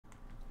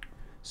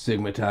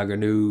Sigma Tiger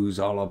News,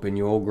 all up in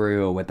your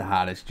grill with the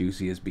hottest,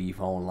 juiciest beef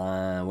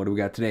online. What do we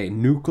got today?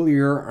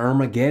 Nuclear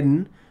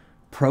Armageddon,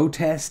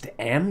 protest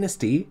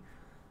amnesty,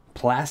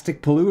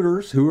 plastic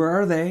polluters, who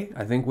are they?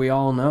 I think we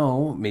all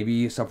know,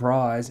 maybe a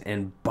surprise,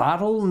 and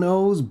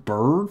bottlenose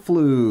bird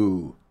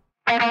flu.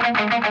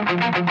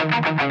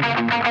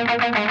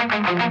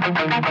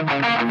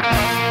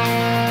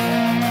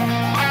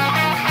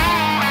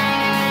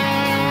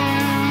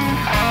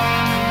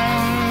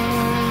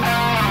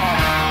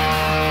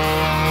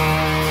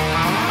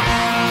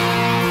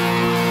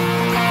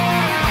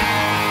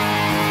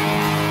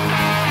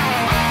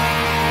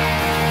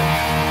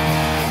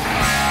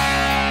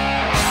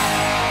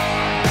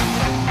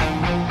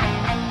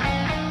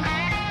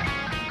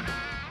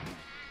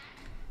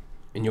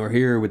 And you're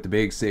here with the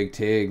Big Sig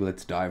Tig.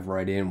 Let's dive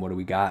right in. What do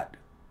we got?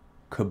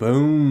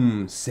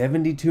 Kaboom!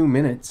 72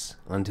 minutes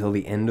until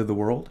the end of the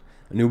world.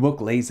 A new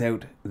book lays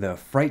out the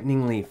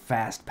frighteningly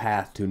fast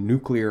path to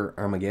nuclear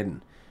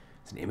Armageddon.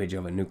 It's an image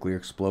of a nuclear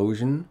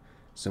explosion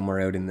somewhere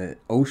out in the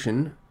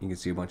ocean. You can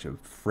see a bunch of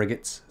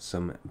frigates,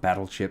 some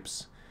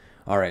battleships.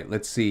 Alright,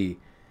 let's see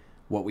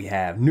what we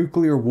have.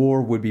 Nuclear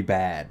war would be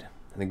bad.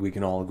 I think we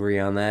can all agree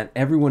on that.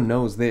 Everyone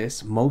knows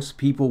this. Most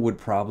people would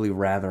probably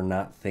rather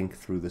not think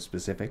through the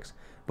specifics.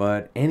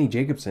 But Annie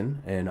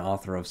Jacobson, an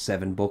author of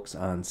 7 books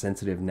on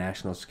sensitive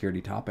national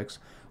security topics,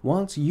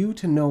 wants you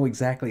to know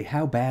exactly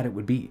how bad it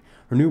would be.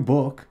 Her new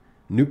book,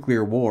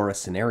 Nuclear War, A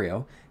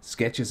Scenario,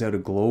 sketches out a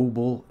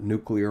global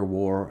nuclear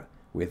war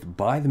with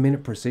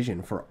by-the-minute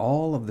precision for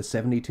all of the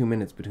 72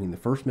 minutes between the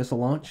first missile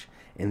launch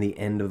and the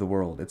end of the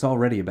world. It's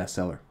already a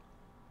bestseller.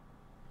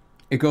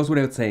 It goes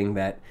without saying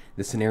that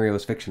the scenario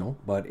is fictional,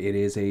 but it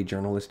is a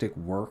journalistic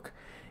work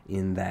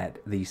in that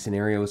the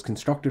scenario is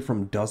constructed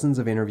from dozens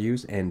of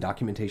interviews and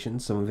documentation,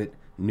 some of it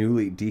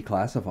newly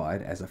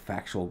declassified as a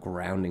factual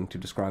grounding to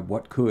describe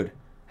what could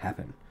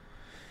happen.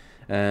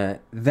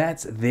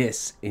 That's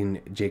this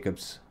in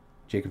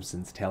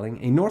Jacobson's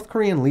telling. A North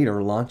Korean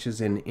leader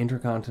launches an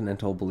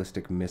intercontinental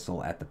ballistic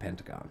missile at the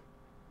Pentagon.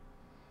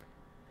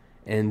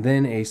 And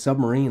then a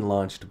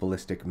submarine-launched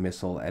ballistic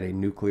missile at a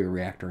nuclear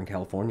reactor in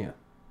California.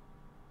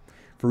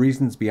 For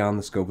reasons beyond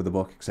the scope of the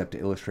book, except to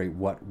illustrate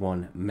what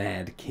one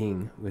mad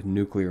king with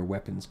nuclear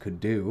weapons could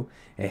do,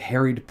 a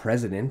harried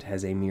president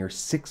has a mere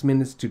 6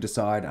 minutes to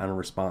decide on a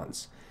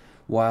response,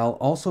 while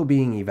also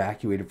being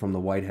evacuated from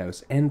the White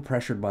House and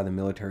pressured by the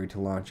military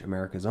to launch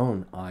America's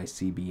own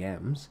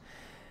ICBMs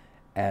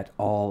at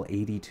all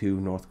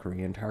 82 North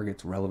Korean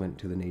targets relevant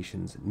to the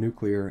nation's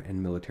nuclear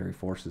and military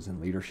forces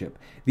and leadership.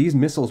 These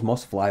missiles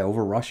must fly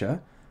over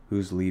Russia,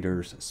 whose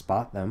leaders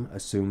spot them,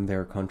 assume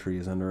their country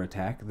is under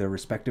attack, their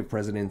respective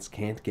presidents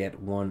can't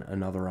get one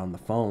another on the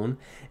phone,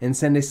 and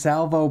send a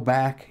salvo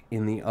back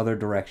in the other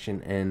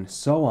direction, and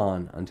so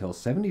on until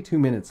 72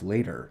 minutes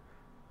later.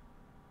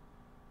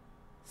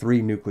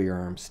 3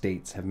 nuclear-armed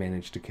states have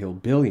managed to kill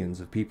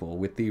billions of people,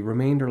 with the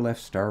remainder left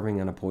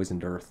starving on a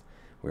poisoned earth,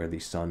 where the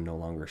sun no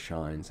longer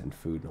shines and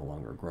food no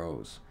longer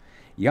grows.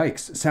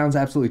 Yikes, sounds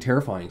absolutely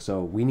terrifying,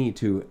 so we need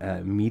to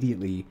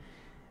immediately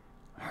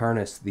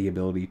harness the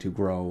ability to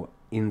grow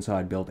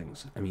inside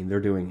buildings. I mean, they're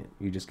doing it.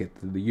 You just get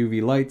the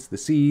UV lights, the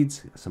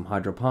seeds, some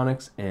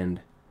hydroponics, and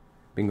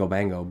bingo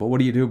bango. But what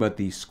do you do about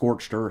the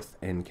scorched earth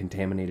and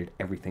contaminated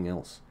everything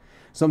else?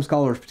 Some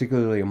scholars,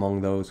 particularly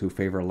among those who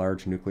favor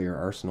large nuclear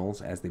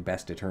arsenals as the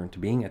best deterrent to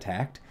being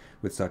attacked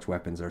with such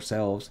weapons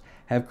ourselves,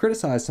 have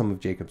criticized some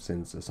of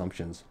Jacobson's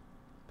assumptions.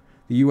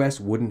 The US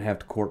wouldn't have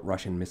to court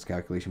Russian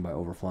miscalculation by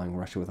overflying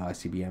Russia with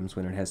ICBMs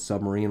when it has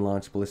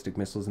submarine-launched ballistic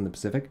missiles in the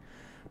Pacific.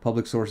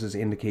 Public sources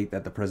indicate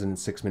that the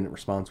president's 6-minute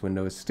response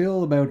window is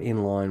still about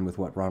in line with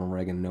what Ronald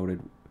Reagan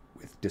noted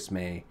with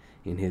dismay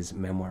in his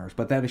memoirs,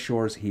 but that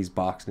assures he's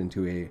boxed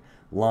into a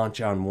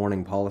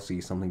launch-on-warning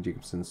policy, something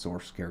Jacobson's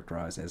source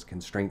characterized as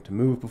constraint to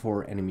move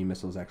before enemy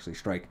missiles actually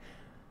strike,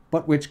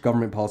 but which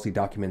government policy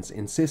documents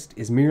insist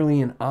is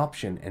merely an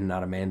option and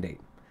not a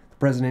mandate. The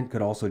president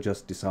could also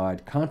just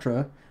decide,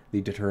 contra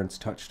the deterrence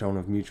touchstone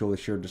of mutual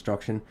assured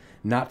destruction,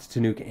 not to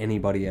nuke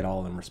anybody at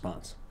all in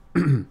response.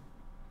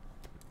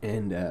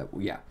 And,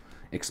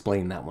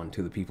 explain that one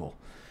to the people.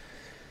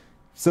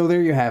 So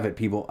there you have it,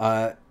 people.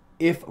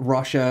 If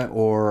Russia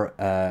or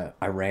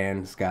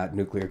Iran's got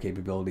nuclear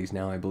capabilities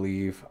now, I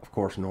believe, of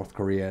course, North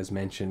Korea is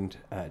mentioned,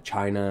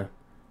 China,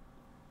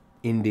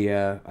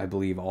 India, I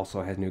believe,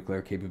 also has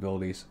nuclear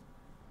capabilities.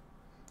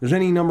 There's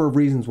any number of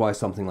reasons why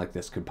something like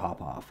this could pop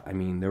off. I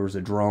mean, there was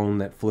a drone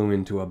that flew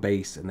into a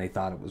base and they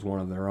thought it was one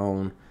of their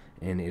own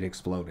and it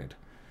exploded.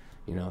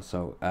 You know,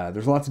 so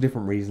there's lots of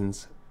different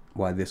reasons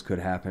why this could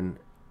happen.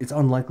 It's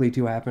unlikely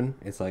to happen.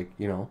 It's like,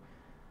 you know,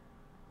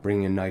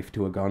 bringing a knife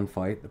to a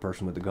gunfight. The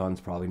person with the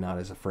gun's probably not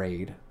as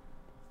afraid.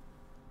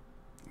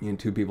 You know,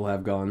 2 people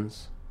have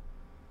guns.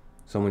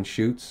 Someone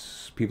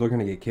shoots, people are going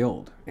to get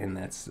killed. And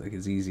that's like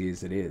as easy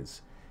as it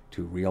is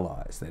to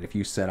realize that if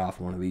you set off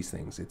one of these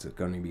things, it's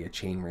going to be a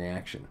chain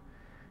reaction.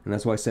 And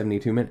that's why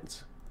 72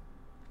 minutes.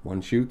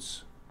 One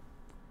shoots,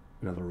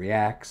 another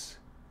reacts,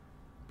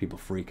 people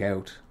freak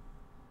out.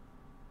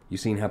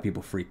 You've seen how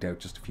people freaked out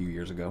just a few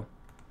years ago.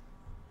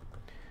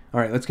 All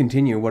right, let's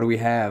continue. What do we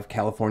have?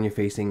 California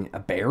facing a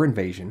bear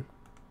invasion.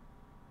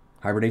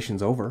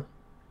 Hibernation's over.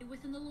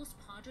 Within the Los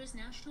Padres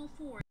National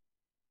Forest,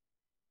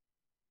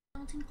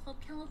 Mountain Club,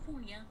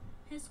 California,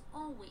 has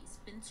always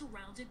been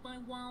surrounded by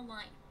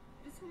wildlife.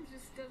 This one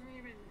just doesn't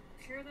even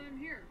care that I'm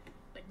here.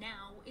 But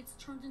now it's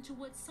turned into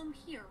what some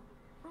here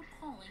are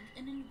calling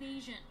an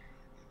invasion.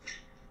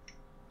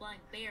 Black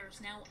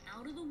bears now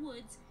out of the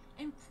woods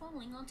and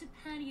crawling onto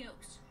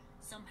patios,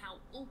 somehow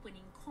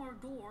opening car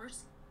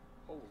doors,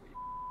 Holy.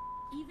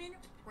 even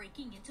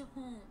breaking into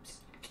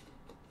homes.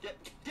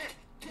 Get.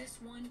 This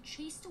one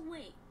chased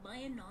away by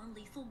a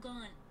non-lethal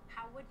gun.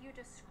 How would you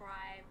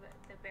describe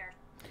the bear?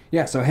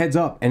 Yeah, so heads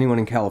up, anyone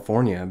in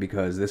California,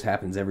 because this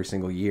happens every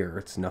single year.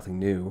 It's nothing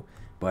new,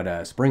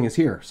 but spring is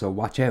here, so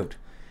watch out.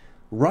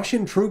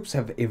 Russian troops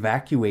have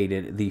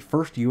evacuated the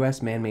first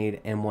U.S.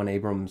 man-made M1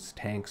 Abrams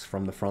tanks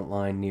from the front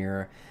line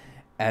near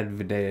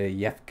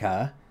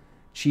Avdiivka.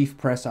 Chief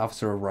press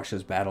officer of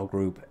Russia's battle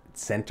group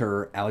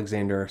Center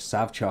Alexander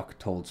Savchuk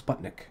told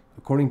Sputnik.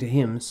 According to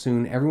him,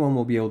 soon everyone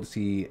will be able to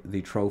see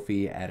the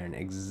trophy at an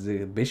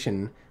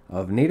exhibition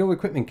of NATO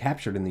equipment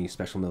captured in the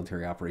Special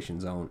Military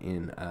Operations Zone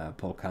in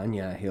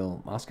Polkanya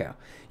Hill, Moscow.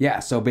 Yeah,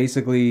 so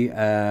basically,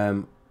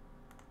 bunch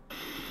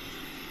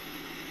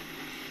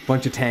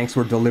of tanks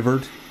were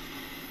delivered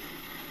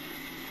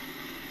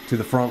to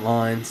the front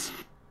lines.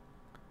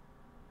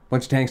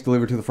 Bunch of tanks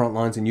delivered to the front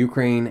lines in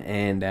Ukraine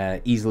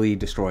and easily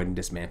destroyed and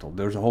dismantled.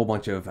 There's a whole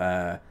bunch of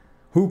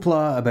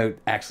hoopla about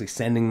actually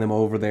sending them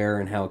over there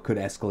and how it could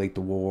escalate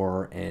the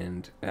war,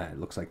 and it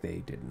looks like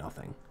they did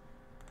nothing.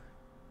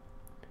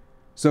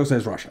 So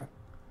says Russia.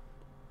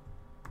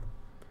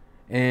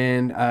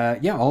 And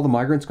yeah, all the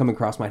migrants coming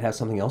across might have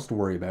something else to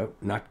worry about.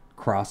 Not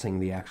crossing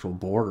the actual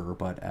border,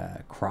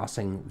 but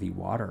crossing the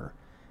water.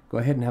 Go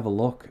ahead and have a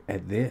look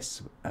at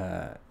this.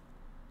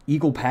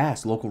 Eagle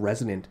Pass local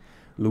resident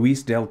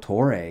Luis Del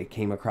Torre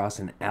came across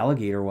an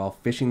alligator while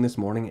fishing this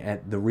morning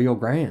at the Rio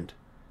Grande.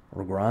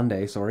 Or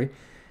Grande, sorry.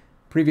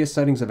 Previous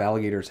sightings of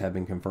alligators have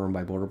been confirmed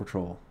by Border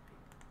Patrol.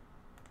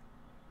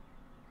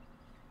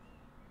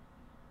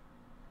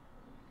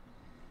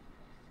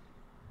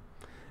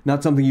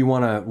 Not something you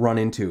want to run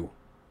into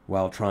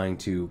while trying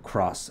to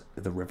cross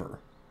the river.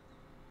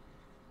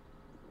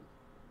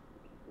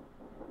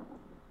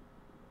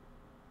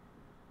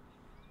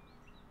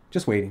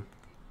 Just waiting.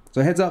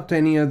 So heads up to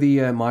any of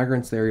the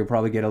migrants there. You'll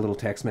probably get a little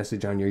text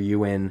message on your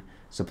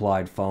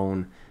UN-supplied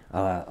phone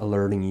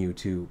alerting you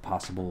to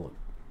possible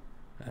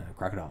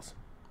crocodiles,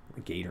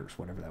 or gators,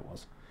 whatever that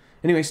was.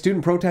 Anyway,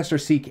 student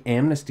protesters seek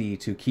amnesty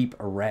to keep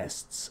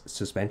arrests,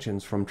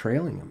 suspensions from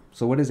trailing them.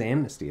 So what is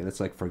amnesty? That's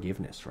like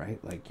forgiveness, right?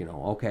 Like, you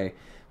know, okay,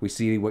 we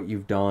see what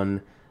you've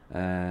done.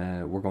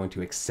 We're going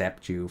to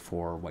accept you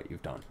for what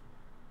you've done.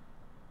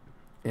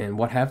 And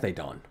what have they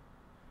done?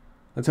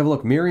 Let's have a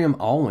look. Miriam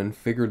Alwyn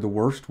figured the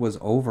worst was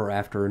over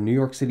after New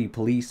York City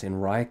police in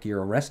riot gear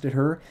arrested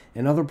her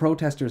and other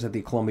protesters at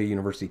the Columbia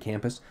University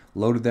campus,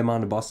 loaded them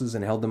onto buses,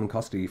 and held them in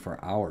custody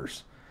for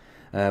hours.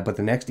 But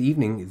the next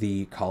evening,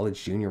 the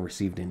college junior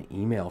received an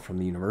email from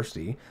the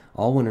university.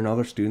 Alwyn and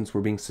other students were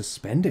being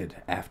suspended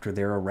after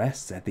their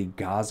arrests at the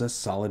Gaza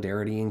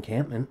Solidarity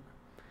Encampment,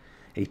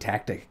 a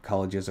tactic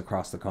colleges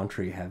across the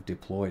country have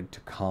deployed to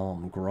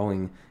calm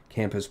growing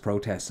campus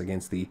protests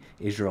against the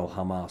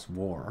Israel-Hamas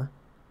war.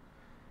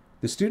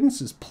 The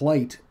students'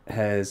 plight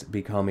has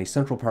become a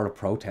central part of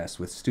protests,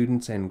 with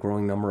students and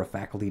growing number of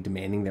faculty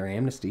demanding their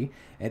amnesty.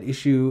 At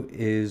issue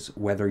is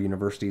whether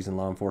universities and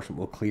law enforcement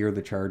will clear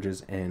the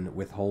charges and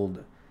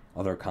withhold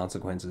other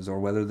consequences, or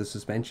whether the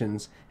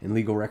suspensions and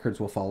legal records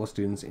will follow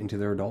students into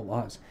their adult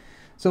lives.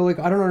 So, like,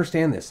 I don't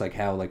understand this, like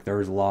how, like,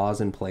 there's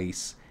laws in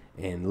place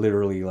and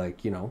literally,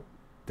 like, you know,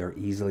 they're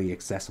easily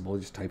accessible.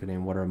 Just type it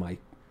in, what are my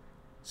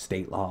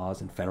state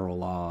laws and federal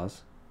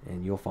laws,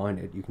 and you'll find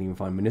it. You can even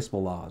find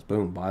municipal laws,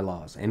 boom,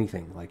 bylaws,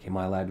 anything. Like, am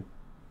I allowed to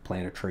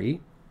plant a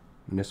tree?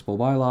 Municipal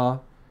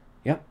bylaw.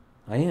 Yep,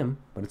 I am,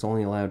 but it's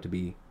only allowed to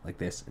be like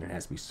this, and it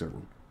has to be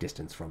certain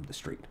distance from the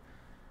street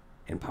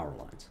and power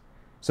lines.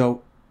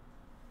 So,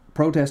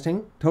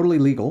 protesting, totally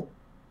legal.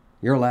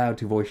 You're allowed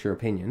to voice your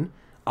opinion.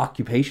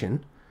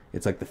 Occupation,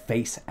 it's like the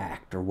FACE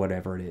Act or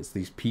whatever it is.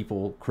 These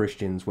people,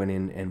 Christians, went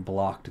in and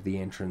blocked the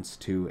entrance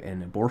to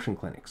an abortion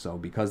clinic. So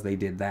because they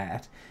did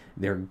that,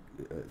 they're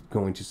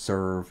going to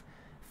serve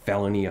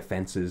felony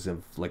offenses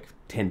of like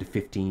 10 to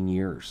 15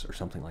 years or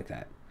something like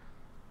that.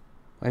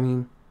 I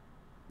mean,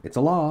 it's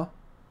a law.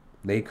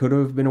 They could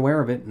have been aware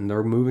of it, and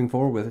they're moving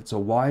forward with it. So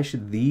why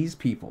should these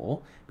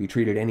people be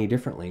treated any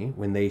differently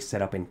when they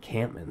set up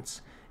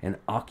encampments and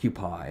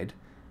occupied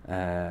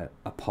a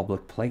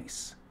public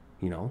place?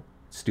 You know,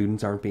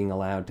 students aren't being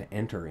allowed to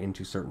enter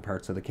into certain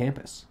parts of the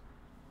campus.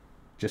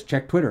 Just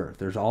check Twitter.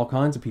 There's all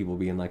kinds of people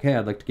being like, hey,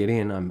 I'd like to get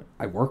in.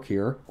 I work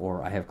here,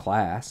 or I have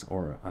class,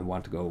 or I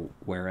want to go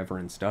wherever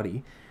and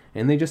study.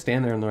 And they just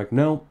stand there and they're like,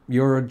 no,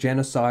 you're a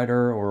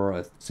genocider or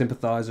a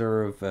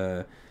sympathizer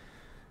of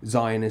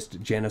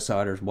Zionist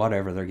genociders,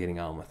 whatever they're getting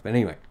on with. But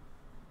anyway,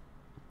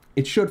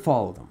 it should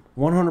follow them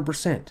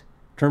 100%.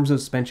 Terms of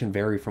suspension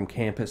vary from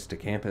campus to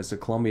campus. At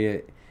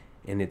Columbia,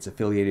 and its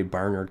affiliated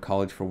Barnard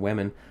College for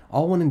Women.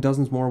 All one and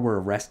dozens more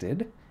were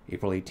arrested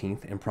April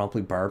 18th and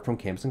promptly barred from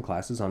campus and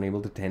classes,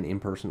 unable to attend in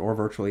person or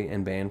virtually,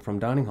 and banned from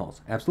dining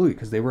halls. Absolutely,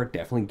 because they were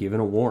definitely given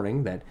a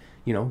warning that,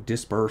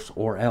 disperse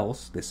or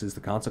else this is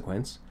the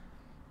consequence.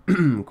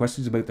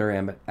 Questions about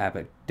their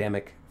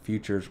academic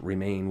futures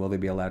remain. Will they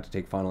be allowed to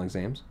take final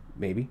exams?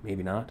 Maybe,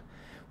 maybe not.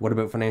 What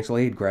about financial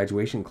aid?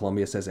 Graduation.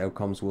 Columbia says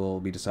outcomes will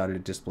be decided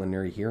at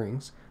disciplinary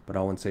hearings, but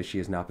Owen says she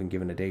has not been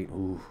given a date.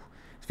 Ooh,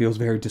 it feels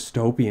very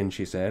dystopian,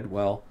 she said.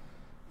 Well,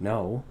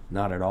 no,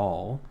 not at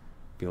all.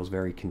 Feels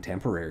very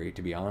contemporary,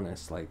 to be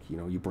honest. Like,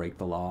 you break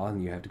the law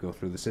and you have to go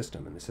through the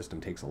system, and the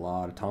system takes a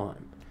lot of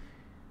time.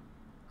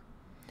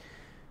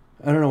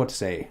 I don't know what to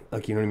say.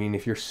 Like, you know what I mean?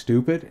 If you're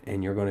stupid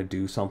and you're going to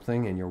do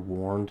something and you're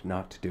warned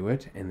not to do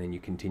it, and then you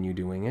continue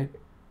doing it,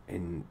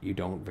 and you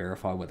don't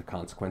verify what the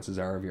consequences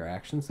are of your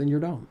actions, then you're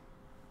dumb.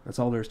 That's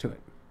all there is to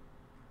it.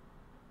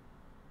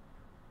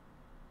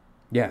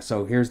 Yeah,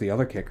 so here's the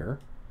other kicker.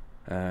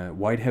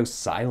 White House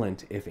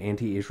silent if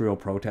anti-Israel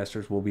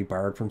protesters will be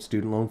barred from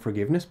student loan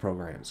forgiveness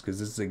programs, because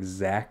this is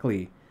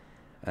exactly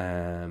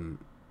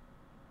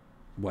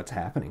what's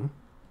happening.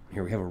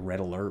 Here we have a red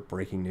alert,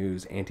 breaking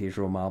news.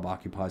 Anti-Israel mob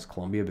occupies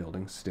Columbia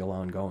building, still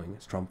ongoing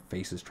as Trump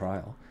faces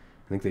trial.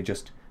 I think they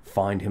just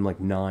fined him like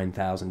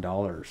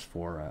 $9,000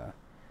 for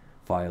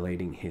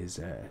violating his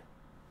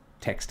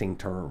texting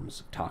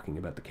terms, talking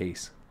about the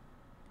case.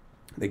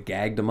 They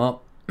gagged him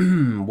up.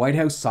 White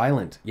House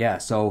silent. Yeah,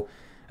 so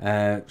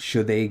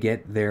should they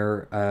get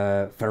their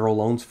federal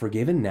loans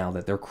forgiven now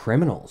that they're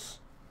criminals?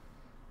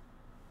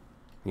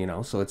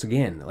 So it's,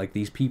 again, like,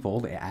 these people,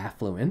 the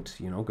affluent,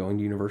 going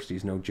to university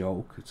is no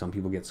joke. Some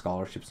people get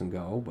scholarships and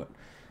go, but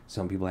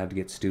some people have to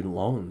get student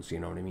loans, you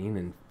know what I mean?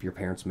 And if your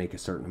parents make a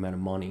certain amount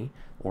of money,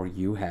 or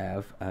you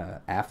have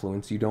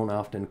affluence, you don't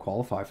often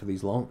qualify for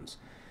these loans.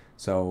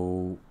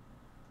 So,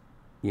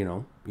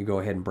 you go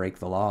ahead and break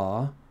the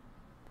law.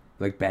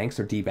 Like,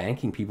 banks are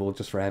debanking people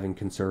just for having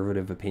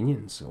conservative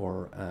opinions,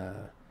 or,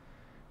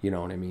 you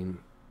know what I mean,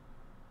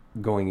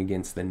 going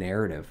against the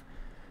narrative.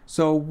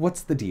 So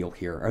what's the deal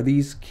here? Are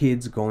these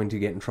kids going to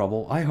get in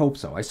trouble? I hope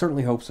so. I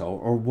certainly hope so.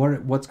 Or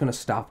what's going to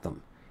stop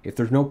them? If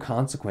there's no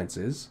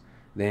consequences,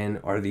 then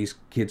are these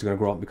kids going to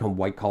grow up and become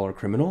white-collar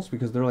criminals?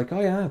 Because they're like, oh,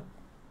 yeah,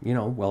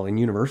 well, in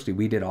university,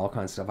 we did all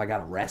kinds of stuff. I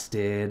got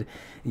arrested.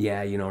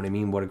 Yeah, you know what I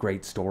mean? What a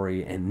great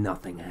story. And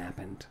nothing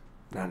happened.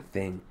 Not a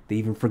thing. They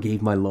even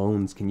forgave my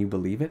loans. Can you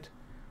believe it?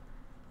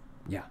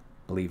 Yeah,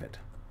 believe it.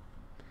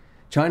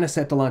 China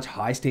set to launch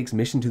high-stakes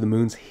mission to the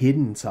moon's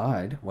hidden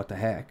side. What the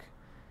heck?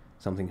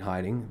 Something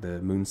hiding, the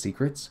moon's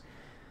secrets.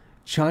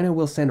 China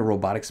will send a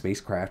robotic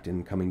spacecraft in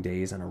the coming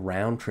days on a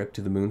round trip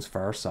to the moon's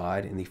far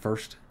side in the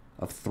first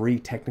of 3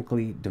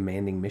 technically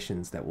demanding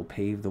missions that will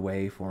pave the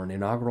way for an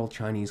inaugural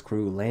Chinese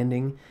crew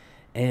landing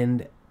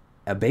and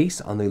a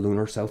base on the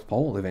lunar South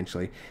Pole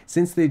eventually.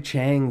 Since the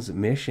Chang's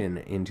mission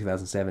in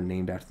 2007,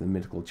 named after the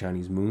mythical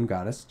Chinese moon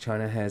goddess,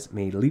 China has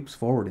made leaps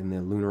forward in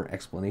the lunar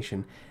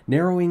exploration,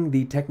 narrowing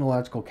the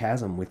technological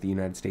chasm with the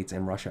United States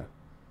and Russia.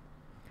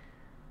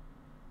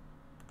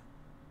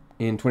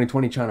 In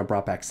 2020, China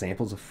brought back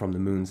samples from the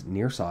moon's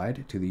near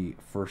side, to the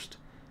first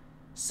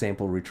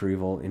sample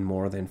retrieval in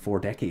more than 4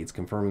 decades,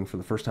 confirming for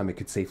the first time it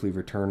could safely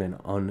return an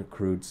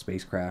uncrewed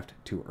spacecraft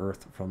to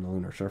Earth from the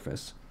lunar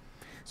surface.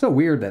 So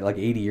weird that, like,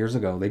 80 years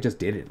ago, they just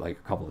did it like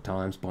a couple of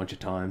times, bunch of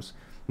times.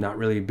 Not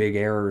really big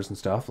errors and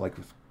stuff, like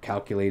with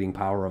calculating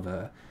power of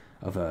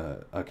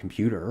a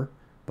computer,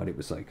 but it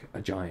was like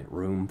a giant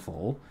room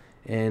full.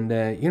 And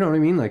you know what I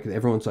mean? Like,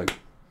 everyone's like,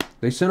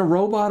 they sent a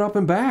robot up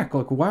and back.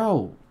 Like,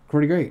 wow.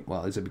 Pretty great.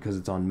 Well, is it because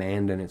it's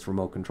unmanned and it's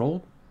remote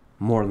controlled?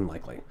 More than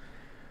likely.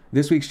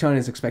 This week, China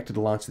is expected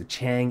to launch the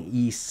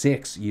Chang'e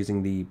 6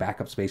 using the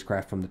backup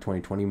spacecraft from the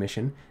 2020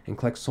 mission and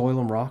collect soil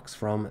and rocks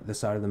from the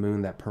side of the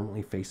moon that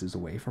permanently faces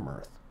away from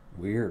Earth.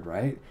 Weird,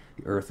 right?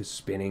 The Earth is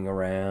spinning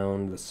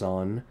around the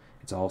sun.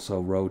 It's also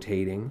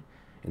rotating.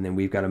 And then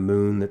we've got a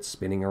moon that's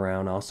spinning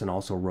around us and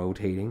also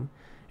rotating.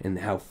 And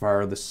how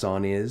far the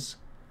sun is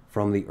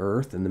from the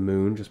Earth, and the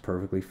moon just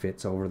perfectly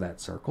fits over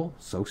that circle.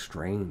 So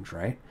strange,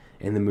 right?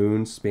 And the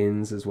moon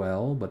spins as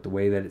well, but the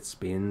way that it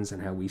spins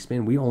and how we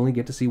spin, we only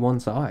get to see one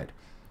side.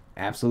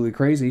 Absolutely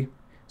crazy.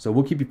 So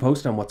we'll keep you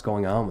posted on what's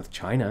going on with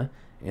China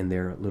and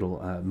their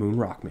little moon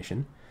rock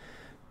mission.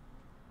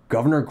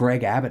 Governor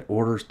Greg Abbott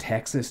orders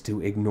Texas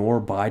to ignore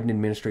Biden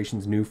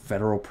administration's new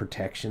federal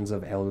protections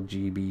of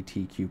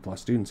LGBTQ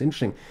plus students.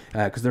 Interesting,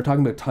 because they're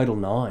talking about Title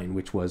IX,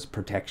 which was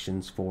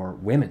protections for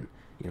women.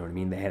 You know what I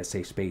mean? They had a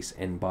safe space,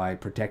 and by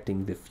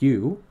protecting the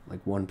few,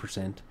 like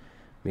 1%,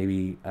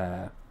 maybe...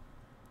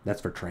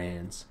 that's for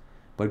trans.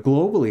 But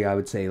globally, I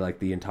would say, like,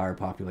 the entire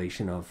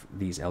population of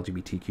these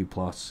LGBTQ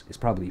plus is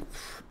probably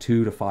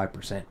 2 to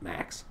 5%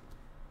 max.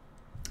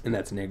 And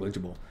that's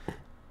negligible.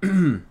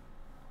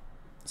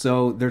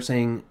 So they're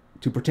saying,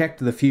 to protect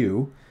the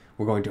few,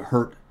 we're going to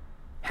hurt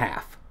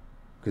half.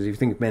 Because if you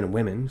think of men and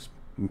women, it's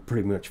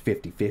pretty much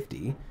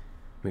 50-50.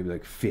 Maybe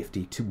like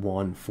 50 to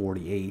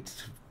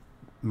 148,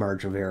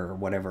 margin of error,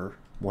 whatever,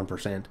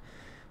 1%.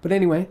 But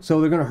anyway,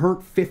 so they're going to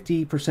hurt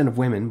 50% of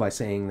women by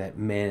saying that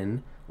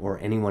men or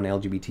anyone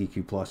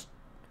LGBTQ plus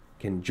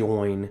can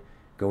join,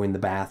 go in the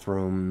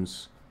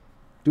bathrooms,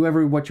 do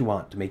what you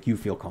want to make you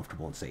feel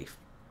comfortable and safe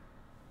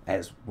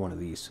as one of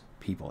these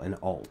people, an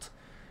alt.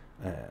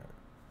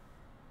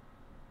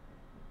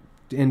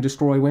 And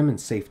destroy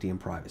women's safety and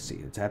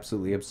privacy. It's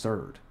absolutely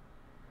absurd.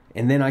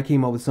 And then I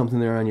came up with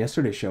something there on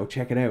yesterday's show.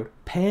 Check it out.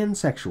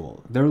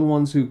 Pansexual. They're the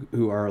ones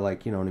who are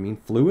like, you know what I mean,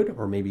 fluid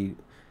or maybe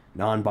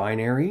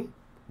non-binary.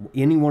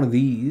 Any one of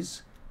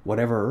these,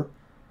 whatever,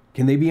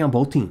 can they be on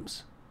both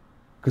teams?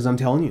 Because I'm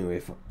telling you,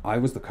 if I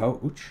was the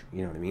coach,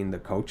 you know what I mean, the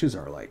coaches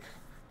are like,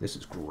 this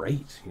is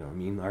great. You know what I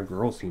mean? Our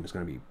girls team is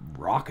going to be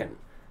rocking.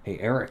 Hey,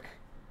 Eric,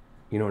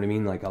 you know what I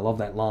mean? Like, I love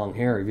that long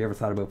hair. Have you ever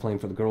thought about playing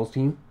for the girls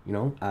team? You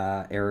know,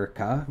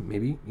 Erica,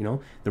 maybe, you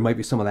know, there might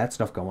be some of that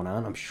stuff going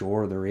on. I'm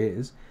sure there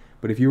is.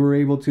 But if you were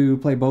able to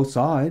play both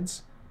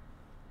sides,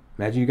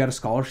 imagine you got a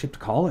scholarship to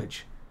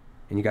college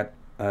and you got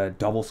a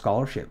double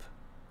scholarship.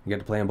 You get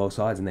to play on both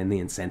sides, and then the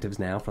incentives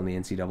now from the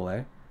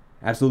NCAA.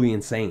 Absolutely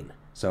insane.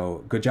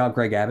 So good job,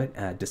 Greg Abbott.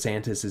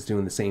 DeSantis is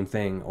doing the same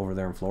thing over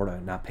there in Florida,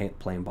 not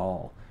playing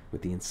ball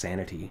with the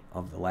insanity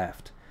of the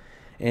left.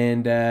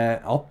 And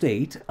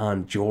update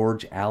on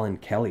George Allen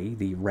Kelly,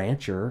 the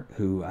rancher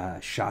who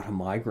shot a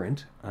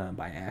migrant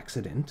by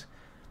accident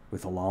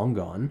with a long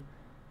gun.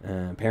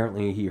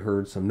 Apparently he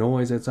heard some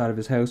noise outside of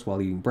his house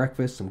while eating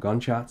breakfast, some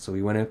gunshots, so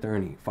he went out there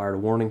and he fired a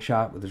warning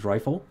shot with his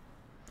rifle.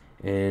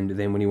 And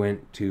then when he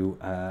went to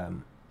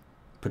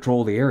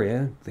patrol the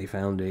area, they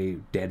found a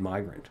dead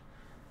migrant.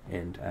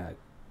 And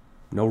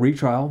no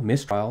retrial,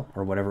 mistrial,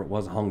 or whatever it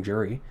was, a hung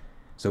jury.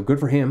 So good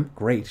for him.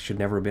 Great. Should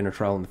never have been a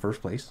trial in the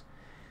first place.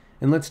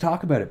 And let's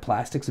talk about it.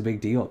 Plastic's a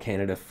big deal.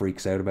 Canada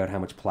freaks out about how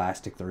much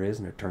plastic there is,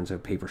 and it turns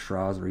out paper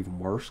straws are even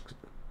worse.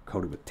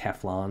 Coated with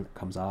Teflon, it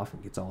comes off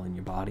and gets all in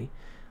your body.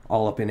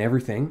 All up in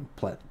everything.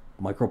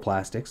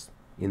 Microplastics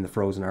in the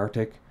frozen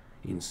Arctic,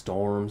 in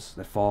storms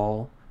that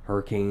fall,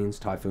 hurricanes,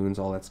 typhoons,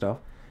 all that stuff.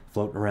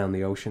 Floating around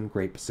the ocean,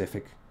 Great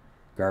Pacific,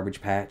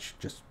 garbage patch,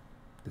 just,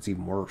 it's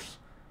even worse.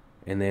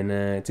 And then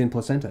it's in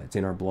placenta, it's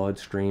in our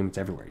bloodstream, it's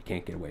everywhere, you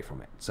can't get away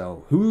from it.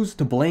 So who's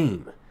to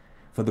blame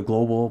for the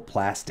global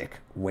plastic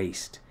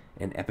waste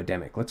and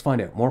epidemic? Let's find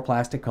out. More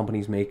plastic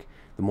companies make,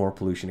 the more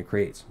pollution it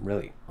creates.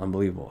 Really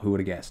unbelievable. Who would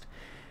have guessed?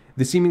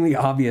 The seemingly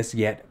obvious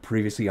yet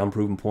previously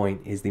unproven point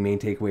is the main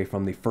takeaway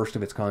from the first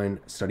of its kind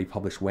study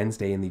published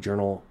Wednesday in the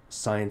journal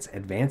Science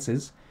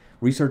Advances.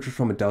 Researchers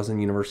from a dozen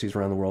universities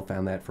around the world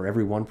found that for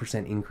every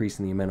 1% increase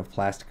in the amount of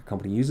plastic a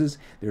company uses,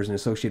 there's an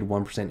associated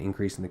 1%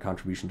 increase in the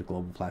contribution to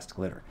global plastic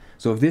litter.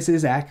 So if this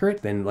is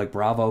accurate, then like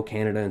bravo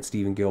Canada and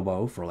Stephen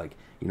Guilbeault for like,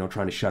 you know,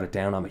 trying to shut it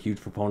down. I'm a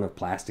huge proponent of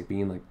plastic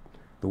being like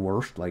the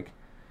worst. Like,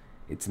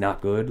 it's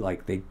not good.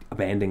 Like, they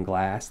abandon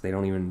glass. They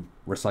don't even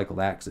recycle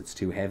that because it's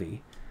too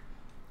heavy.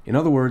 In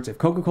other words, if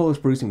Coca-Cola is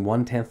producing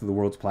 1/10 of the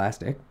world's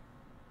plastic,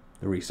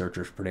 the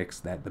researchers predicts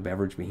that the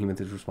beverage behemoth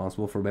is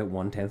responsible for about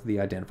 1/10 of the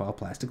identifiable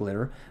plastic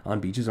litter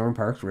on beaches or in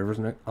parks, rivers,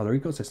 and other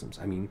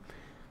ecosystems. I mean,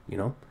 you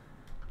know,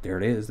 there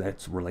it is.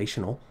 That's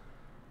relational.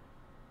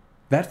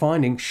 That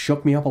finding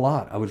shook me up a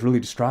lot. I was really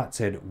distraught,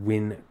 said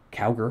Wynne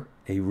Cowger,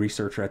 a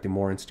researcher at the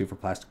Moore Institute for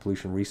Plastic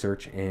Pollution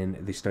Research and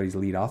the study's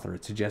lead author.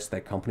 It suggests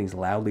that companies'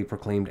 loudly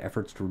proclaimed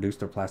efforts to reduce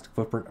their plastic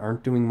footprint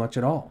aren't doing much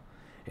at all,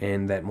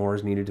 and that more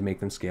is needed to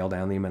make them scale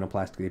down the amount of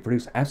plastic they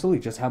produce.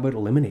 Absolutely. Just how about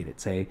eliminate it?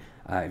 Say,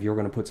 if you're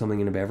going to put something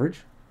in a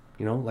beverage,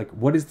 you know, like,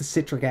 what is the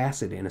citric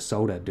acid in a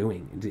soda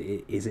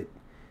doing? Is it,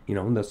 you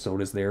know, the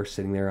soda's there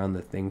sitting there on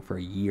the thing for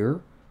a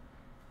year?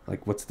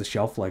 Like, what's the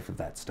shelf life of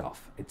that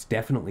stuff? It's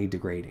definitely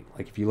degrading.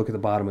 Like, if you look at the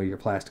bottom of your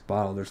plastic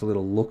bottle, there's a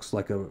little, looks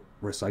like a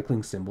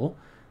recycling symbol,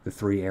 the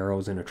 3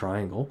 arrows in a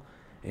triangle,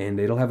 and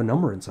it'll have a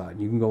number inside.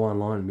 You can go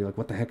online and be like,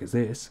 what the heck is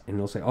this? And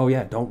it'll say, oh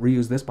yeah, don't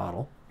reuse this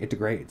bottle. It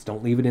degrades.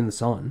 Don't leave it in the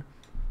sun.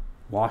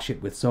 Wash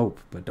it with soap,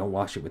 but don't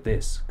wash it with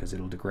this because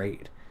it'll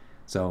degrade.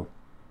 So,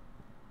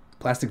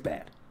 plastic's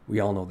bad.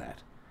 We all know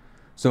that.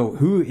 So,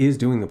 who is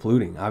doing the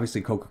polluting?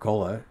 Obviously,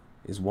 Coca-Cola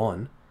is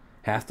one.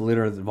 Half the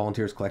litter that the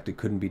volunteers collected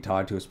couldn't be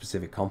tied to a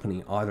specific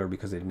company either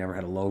because they'd never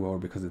had a logo or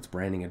because its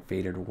branding had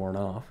faded or worn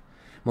off.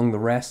 Among the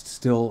rest,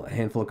 still a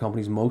handful of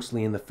companies,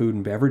 mostly in the food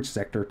and beverage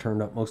sector,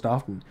 turned up most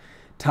often.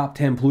 Top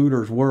 10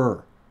 polluters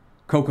were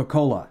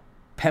Coca-Cola,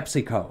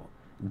 PepsiCo,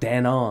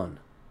 Danone,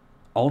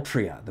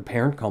 Altria, the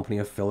parent company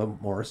of Philip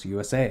Morris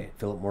USA,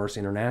 Philip Morris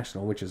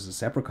International, which is a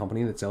separate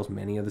company that sells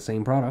many of the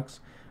same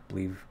products. I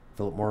believe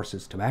Philip Morris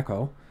is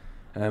tobacco.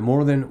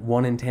 More than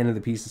 1 in 10 of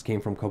the pieces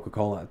came from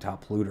Coca-Cola, a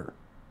top polluter.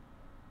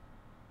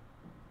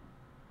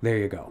 There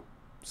you go.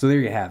 So there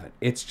you have it.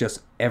 It's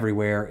just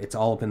everywhere. It's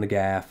all up in the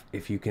gaff.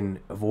 If you can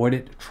avoid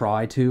it,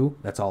 try to.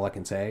 That's all I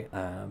can say.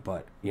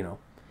 But, you know,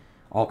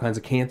 all kinds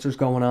of cancers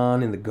going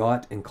on in the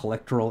gut and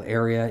collectoral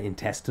area,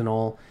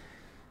 intestinal,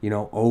 you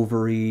know,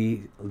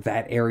 ovary,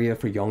 that area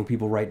for young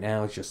people right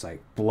now is just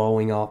like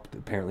blowing up.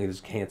 Apparently there's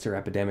a cancer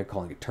epidemic,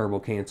 calling it turbo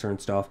cancer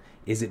and stuff.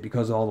 Is it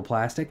because of all the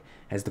plastic?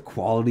 Has the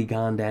quality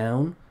gone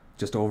down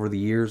just over the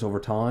years, over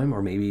time,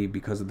 or maybe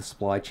because of the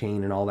supply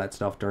chain and all that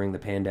stuff during the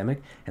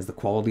pandemic, has the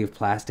quality of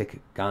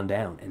plastic gone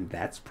down? And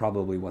that's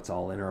probably what's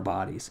all in our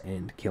bodies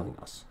and killing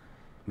us.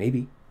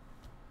 Maybe.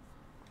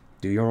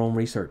 Do your own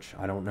research.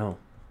 I don't know.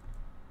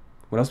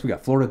 What else we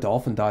got? Florida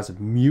dolphin dies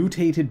of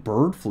mutated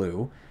bird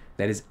flu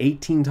that is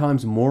 18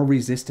 times more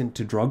resistant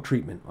to drug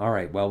treatment. All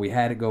right, well, we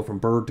had it go from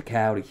bird to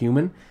cow to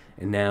human,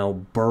 and now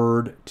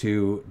bird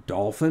to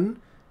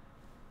dolphin.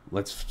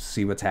 Let's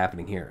see what's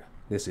happening here.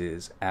 This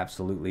is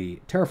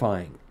absolutely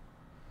terrifying.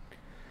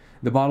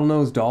 The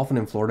bottlenose dolphin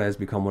in Florida has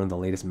become one of the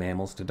latest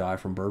mammals to die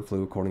from bird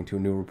flu, according to a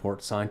new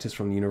report. Scientists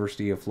from the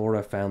University of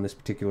Florida found this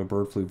particular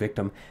bird flu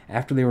victim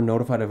after they were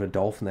notified of a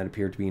dolphin that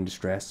appeared to be in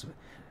distress,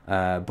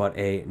 but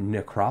a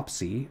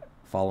necropsy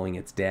following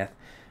its death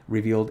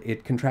revealed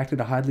it contracted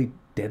a highly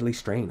deadly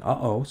strain.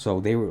 So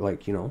they were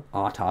like,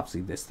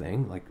 autopsied this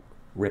thing, like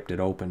ripped it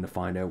open to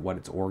find out what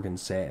its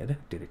organs said.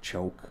 Did it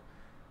choke?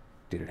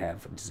 Did it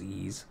have a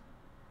disease?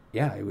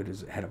 Yeah,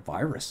 it had a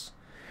virus.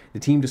 The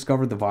team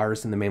discovered the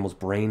virus in the mammal's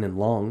brain and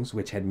lungs,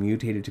 which had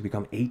mutated to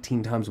become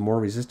 18 times more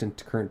resistant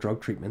to current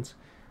drug treatments.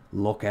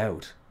 Look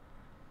out.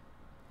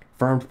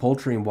 Farmed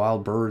poultry and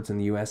wild birds in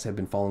the U.S. have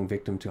been falling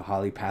victim to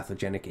highly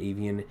pathogenic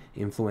avian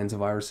influenza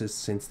viruses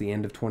since the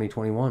end of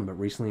 2021, but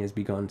recently has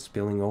begun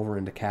spilling over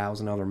into cows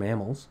and other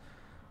mammals.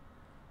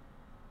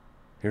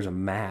 Here's a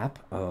map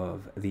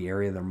of the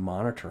area they're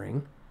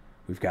monitoring.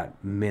 We've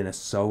got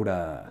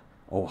Minnesota,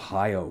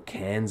 Ohio,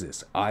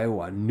 Kansas,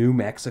 Iowa, New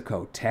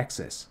Mexico,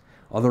 Texas.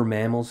 Other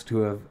mammals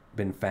to have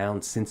been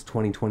found since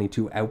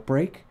 2022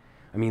 outbreak.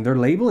 I mean, they're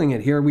labeling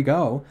it. Here we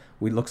go.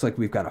 Looks like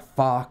we've got a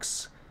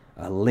fox,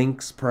 a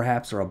lynx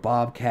perhaps, or a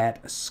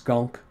bobcat, a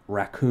skunk,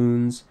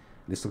 raccoons.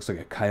 This looks like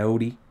a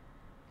coyote.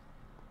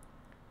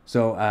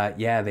 So,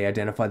 they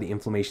identified the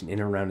inflammation in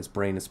and around its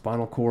brain and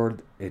spinal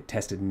cord. It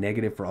tested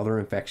negative for other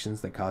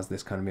infections that cause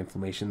this kind of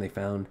inflammation. They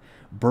found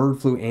bird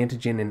flu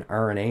antigen and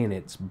RNA in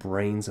its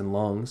brains and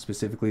lungs.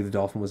 Specifically, the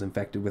dolphin was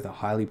infected with a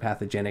highly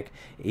pathogenic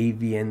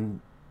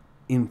avian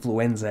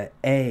influenza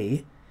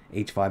A,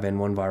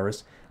 H5N1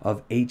 virus,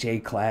 of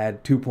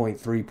HA-clad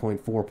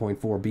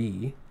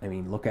 2.3.4.4b. I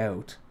mean, look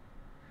out.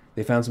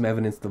 They found some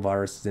evidence the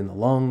virus is in the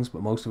lungs,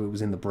 but most of it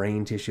was in the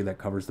brain tissue that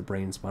covers the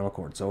brain and spinal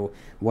cord. So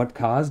what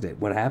caused it?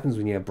 What happens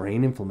when you have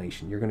brain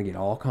inflammation? You're going to get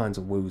all kinds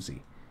of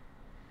woozy.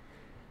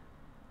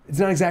 It's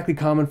not exactly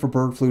common for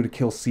bird flu to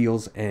kill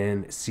seals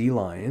and sea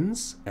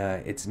lions.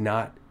 It's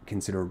not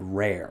considered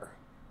rare.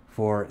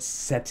 For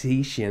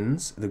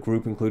cetaceans, the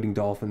group including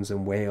dolphins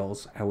and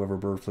whales, however,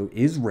 bird flu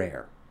is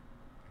rare.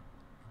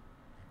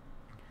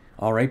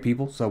 All right,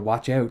 people, so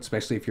watch out,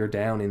 especially if you're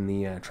down in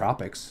the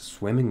tropics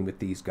swimming with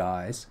these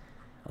guys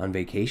on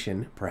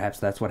vacation. Perhaps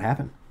that's what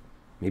happened.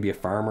 Maybe a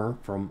farmer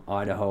from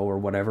Idaho or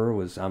whatever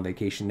was on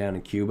vacation down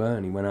in Cuba,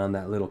 and he went on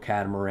that little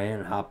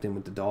catamaran and hopped in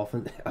with the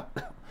dolphin.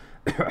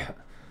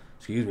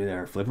 Excuse me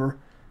there, Flipper.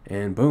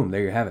 And boom,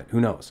 there you have it. Who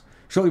knows?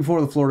 Shortly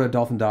before the Florida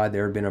dolphin died,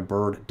 there had been a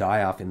bird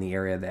die-off in the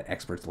area that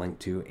experts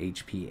linked to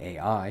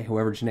HPAI.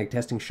 However, genetic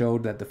testing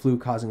showed that the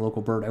flu-causing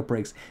local bird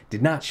outbreaks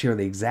did not share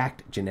the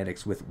exact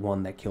genetics with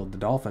one that killed the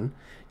dolphin.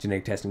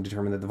 Genetic testing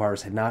determined that the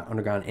virus had not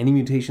undergone any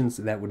mutations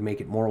that would make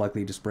it more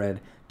likely to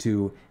spread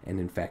to and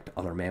infect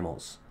other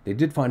mammals. They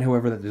did find,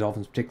 however, that the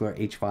dolphin's particular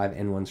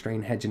H5N1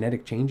 strain had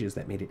genetic changes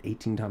that made it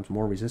 18 times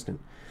more resistant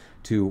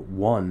to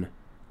one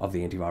of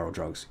the antiviral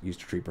drugs used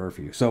to treat bird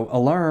flu. So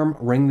alarm,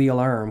 ring the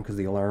alarm, because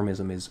the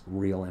alarmism is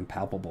real and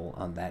palpable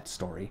on that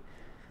story.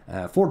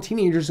 4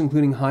 teenagers,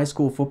 including high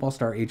school football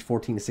star age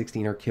 14 to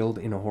 16, are killed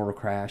in a horror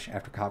crash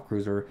after cop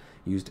cruiser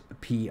used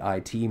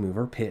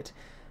PIT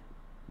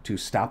to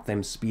stop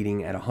them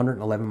speeding at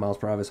 111 miles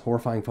per hour. As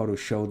horrifying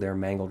photos showed their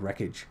mangled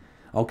wreckage.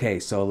 Okay,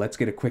 so let's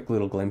get a quick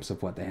little glimpse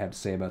of what they have to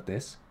say about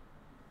this.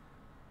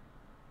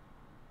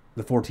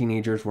 The 4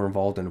 teenagers were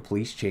involved in a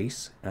police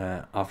chase.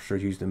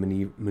 Officers used a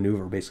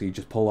maneuver. Basically, you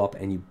just pull up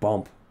and you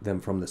bump them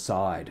from the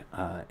side,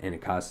 and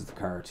it causes the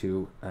car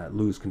to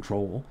lose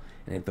control.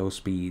 And at those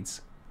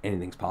speeds,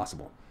 anything's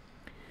possible.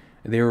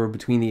 They were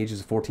between the ages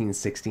of 14 and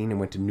 16 and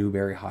went to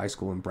Newberry High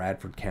School in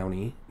Bradford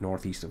County,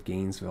 northeast of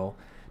Gainesville.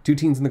 2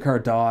 teens in the car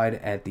died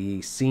at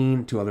the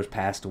scene. 2 others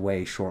passed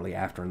away shortly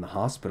after in the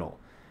hospital.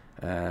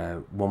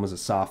 One was a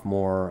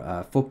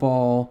sophomore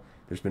football.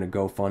 There's been a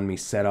GoFundMe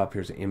set up.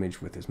 Here's an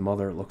image with his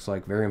mother, it looks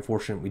like. Very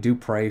unfortunate. We do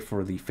pray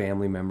for the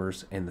family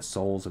members and the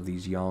souls of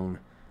these young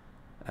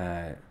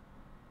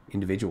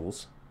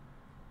individuals.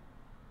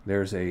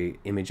 There's a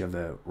image of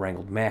the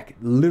wrangled mech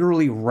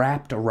literally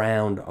wrapped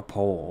around a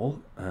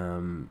pole.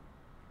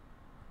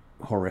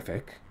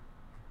 Horrific.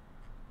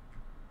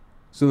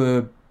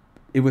 So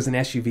it was an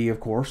SUV,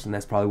 of course, and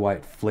that's probably why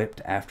it flipped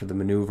after the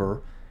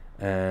maneuver.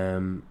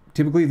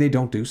 Typically, they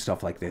don't do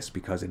stuff like this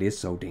because it is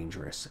so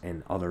dangerous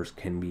and others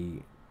can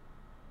be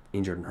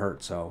injured and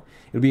hurt. So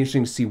it'll be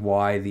interesting to see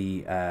why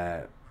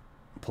the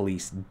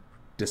police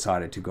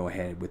decided to go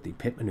ahead with the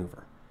pit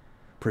maneuver.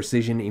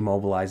 Precision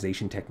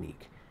immobilization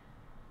technique.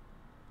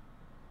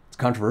 It's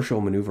controversial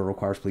maneuver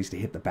requires police to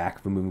hit the back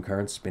of a moving car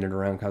and spin it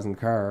around, causing the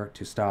car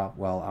to stop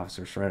while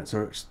officers surround it.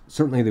 So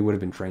certainly they would have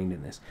been trained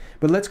in this.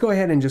 But let's go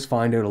ahead and just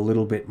find out a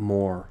little bit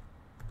more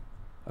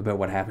about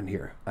what happened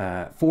here.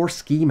 4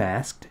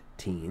 ski-masked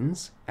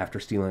teens, after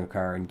stealing a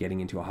car and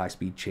getting into a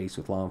high-speed chase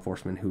with law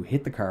enforcement who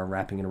hit the car,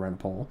 wrapping it around a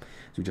pole,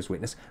 as we just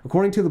witnessed.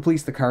 According to the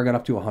police, the car got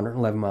up to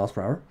 111 miles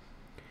per hour.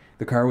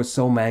 The car was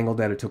so mangled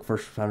that it took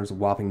first responders a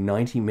whopping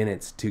 90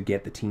 minutes to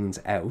get the teens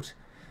out.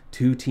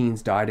 2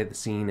 teens died at the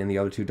scene and the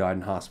other 2 died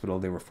in hospital.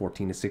 They were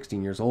 14 to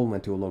 16 years old and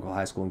went to a local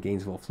high school in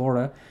Gainesville,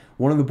 Florida.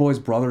 One of the boys'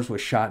 brothers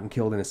was shot and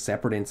killed in a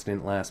separate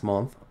incident last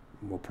month.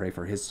 We'll pray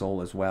for his soul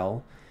as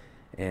well.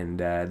 And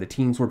the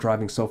teens were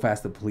driving so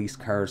fast that police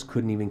cars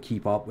couldn't even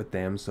keep up with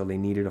them, so they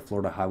needed a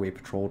Florida Highway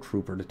Patrol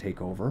trooper to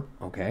take over.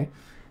 Okay,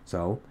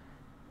 so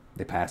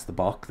they passed the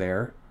buck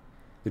there.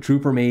 The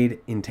trooper made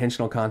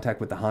intentional contact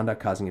with the Honda,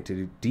 causing it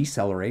to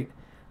decelerate.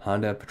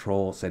 Honda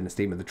Patrol said in a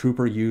statement, the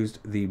trooper used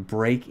the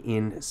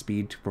break-in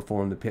speed to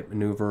perform the pit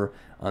maneuver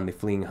on the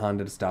fleeing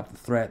Honda to stop the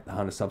threat. The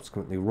Honda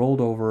subsequently rolled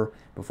over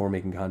before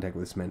making contact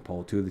with the cement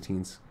pole. 2 of the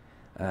teens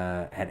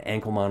had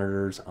ankle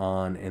monitors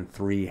on, and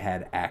 3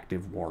 had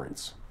active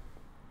warrants.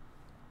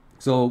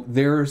 So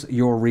there's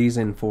your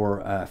reason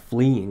for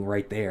fleeing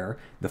right there.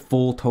 The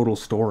full total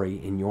story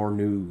in your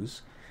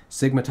news.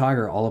 Sigma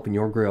Tiger all up in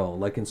your grill.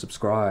 Like and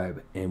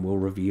subscribe, and we'll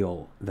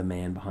reveal the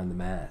man behind the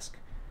mask.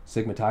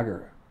 Sigma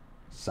Tiger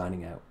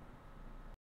signing out.